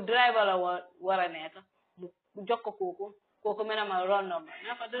kooku driver la war a nekk mu jox ko kooku mel ne ma ron number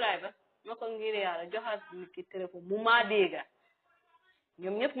ne ko driver ma ko ngir yàlla joxaat nit ki téléphone mu maa dégga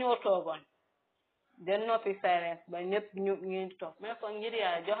ñoom ñëpp ñoo toogoon den noppi silence ba ñëpp ñu ngi toog ma ko ngir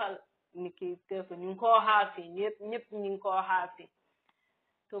yàlla joxal nit ki téléphone ñu ngi koo xaar fii ñëpp ñu ngi koo xaar fii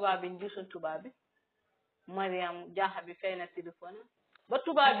tubaab bi gisul tubaab bi Mariam janxa bi fay na téléphone ba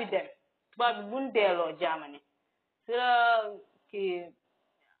tubaab bi dem tubaab bi buñ delloo Germany si la kii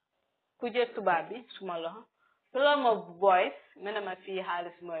ku jël tubaab bi suma loxo si la ma voice mu ne ma fii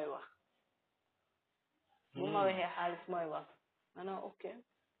xaalis mooy wax bu ma waxee xaalis mooy wax ma ne ok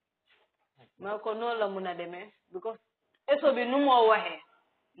ma ko noonu la mun a demee because eso bi nu moo waxee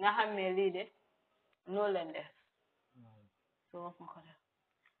nga xam ne lii de noonu leen def so wax ma ko def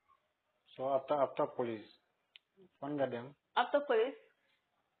so after police fan nga dem after police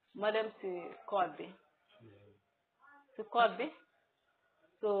ma dem si court bi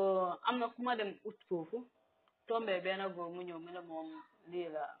so am na ku ma dem ut foofu tombe bena go mu ñew mi la mom li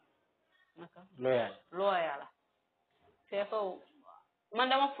la naka loyal la feko man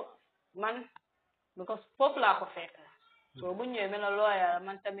dama man because foofu laa ko fekk so bu ñëwee mi la loyal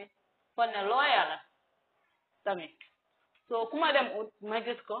man tamit kon ne loyal la tamit so ku ma dem ut ma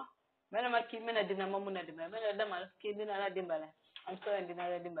gis ko mene ma kii mene dina ma mun a dimbale mene demal kii dina la dimbale am sooy dina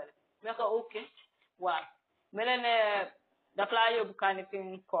la dimbale mais ko ok waaw mene ne daf laa yóbbu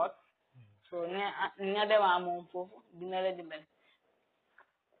Kanifing court so nga demaa moom foofu dina la dimbale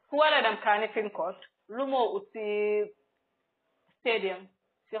ku war a dem Kanifing court lu moo ut si stadium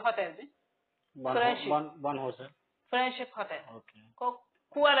si hotel bi ban hotel Friendship Hotel okay ko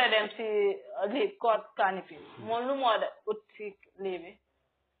ku war a dem si lii court Kanifing moom lu moo da ut si lii bi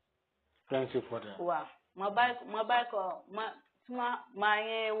Friendship Hotel waaw ma bàyyi ko maa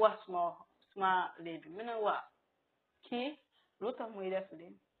ngi wax suma lii bi mu ne waaw kii lu tax muy def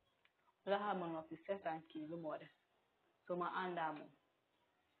lii la xamal ma fi seetaan kii lu moo def so ma àndaa moom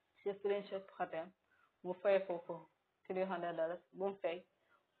si Friendship Hotel mu fay foofu $300 bu mu fay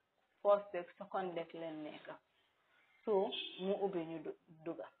first deck second deck leen nekka so mu ubbi ñu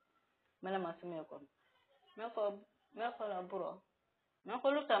duga mela ma sumeeko meko la bro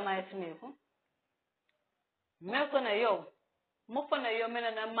meko lu tax may sumeeku meko ne yow mu fa ne yow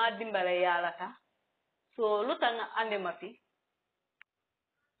mene na ma dimbale yàlla ta so lu tax nga andi ma fi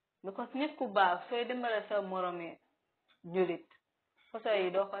because nit ku baax sooy dimbale sa moromi julit foto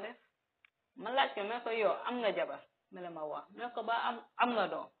yi doo ko def ma laaj ko meko yow am nga jabar mele ma wax meko ba am nga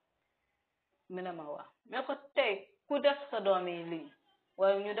doom mele ma wax meko tey ku def sa doom yi lii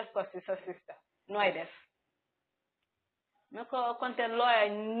wala ñu def ko si sa sister nooy def meko konte lawyer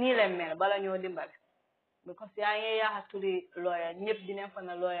nii la mel bala ñoo dimbale because yaa ngi yaaxa turi lawyer ñëpp dinañ fa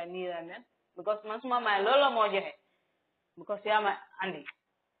na lawyer nii la mel because man suma may loolu la moo joxe because yaa ma andi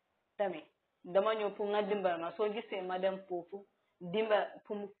tamit dama ñëw pour nga dimbal ma soo gisee ma dem foofu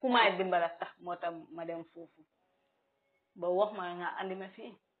pour ku may dimbala sax moo tax ma dem foofu ba wax ma nga andi ma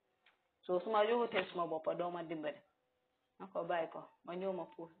fii so suma joxutee suma boppa doo ma dimbale ma ko bàyyi ko ma ñëw ma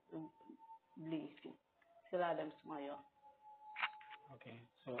pour lii fii si laa dem suma yoon okay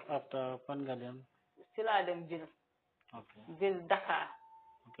so after fan nga dem si laa dem ville okay ville Dakar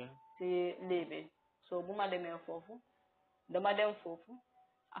okay si léebe so bu ma demee foofu dama dem foofu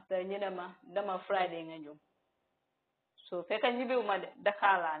après ñu ne ma dama Friday nga ñëw so fekk ñibbiwu ma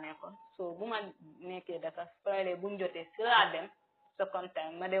Dakar laa nekkoon so bu ma nekkee Dakar Friday bu mu jotee si laa dem second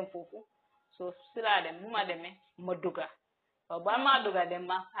time ma dem foofu so si laa dem bu ma demee ma duga waaw ba ma duga dem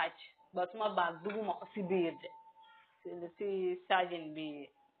ma xaaj ba suma baag duguma ko si biir de si sajin bi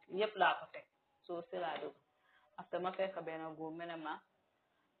yëpp laa ko teg so si laa duga après ma fekk benn góor mu ne ma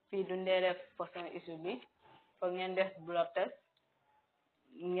fii du ndee def façon issue bi foog ngeen def blood test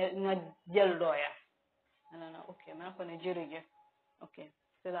nga jël dooya ana ok ma ko ne jërëjëf ok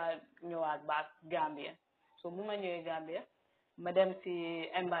si laa ñëwaat baak Gambia so bu ma ñëwee Gambia ma dem si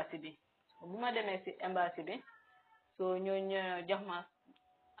embassy bi so bu ma demee si embassy bi so ñoo jox ma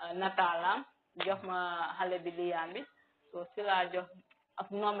nataalam jox ma xale bi liyaam bi so si laa jox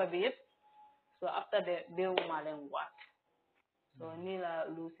ak nomba bi yëpp so after de beewuma leen waat so nii la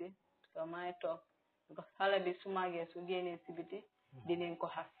luusi so maay toog because xale bi su magee su génnee si biti dinañ ko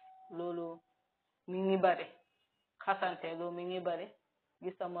xas loolu mi ngi bari xasante loolu mi ngi bari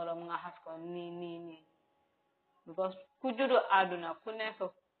gis sa morom nga xas ko nii because ku juddu àdduna ku nekk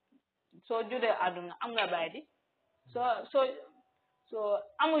soo juddee àdduna am nga baay di soo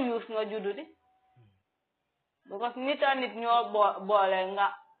amu yuus nga juddu di because nit a nit ñoo boole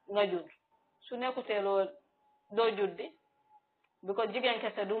nga judd su nekkutee loolu doo judd di because jigéen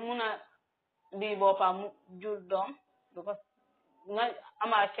kese du mun a di boppam mu jur doom because nga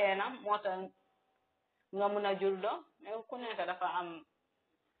ama keenam moo tax nga mun a jur doom mais ku nekk dafa am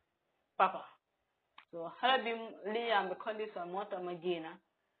papa so xale bi liyaam bi condition moo tax ma génna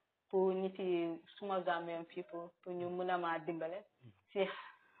pour ñiti suma Gambian people pour ñu mun a ma dimbale si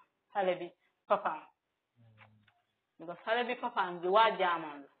xale bi papaam because xale bi papaam bi waa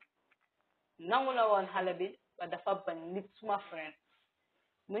jaaman la nangu la woon xale bi ba dafa bañ nit suma friend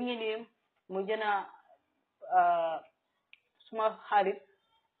mu ngi nii mu jëna suma xarit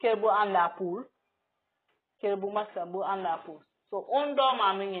kër bu àndaa pool kër bu masa bu àndaa pool so on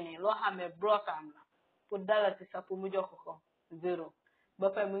doomam mu ngi nii loo xam ne brokaam la pour dala ci sax pour mu jox ko zéro ba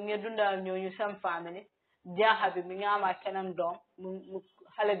pare mu ngi dundal ñooñu seen famille jaaxa bi mi ngi amaat keneen doom mu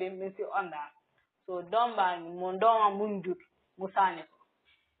xale bi mi si ondaam so doom baa ngi moom doomam mu jut mu sànni ko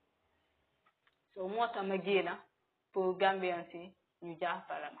so moo tax ma génna pour Gambian si ñu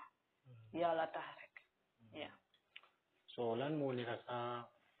jàppale ma yàlla tax rek yeah so lan moo nekk sa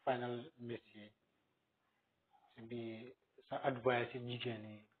final message bi sa advice yi jigéen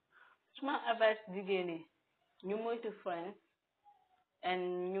yi. Suma advice jigéen yi ñu moytu friends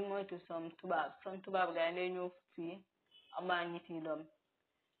and ñu moytu some tubaab gars yi ñëw fii amaa ñiti doom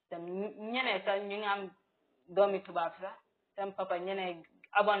tam ñeneen sax ñu ngi am doomi tubaab sax seen papa ñeneen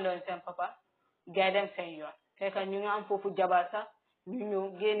abandon seen papa gars dem seen yoon fekk ñu ngi am foofu jabar sax ñu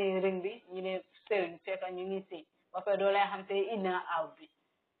ñëw génnee ring bi ñu ne sëy fekk ñu ngi sëy ba pare doo lay xam te inna out bi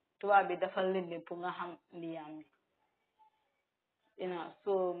tubaab bi dafa lëndëm pour nga xam li am bi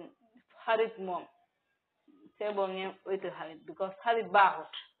so xarit moom c'est bon ngeen oytu xarit because xarit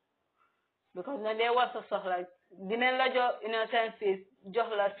baaxut because nga dee war sa soxla dinañ la jox innocent face jox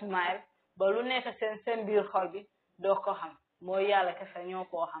la smile ba lu nekk seen biir xol bi doo ko xam mooy yàlla kese ñoo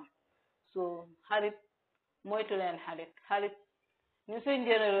koo xam so xarit moytu leen xarit ñu suñ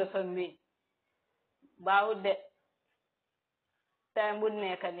génération bi baaxut de time bu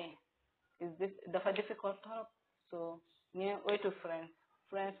nekk nii dafa difficult trop so ngeen oytu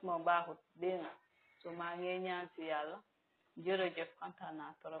friends moom baaxut dégg nga so maa ngi ñaan si yàlla jërëjëf kontaan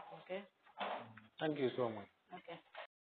naa trop ok Thank you so much. okay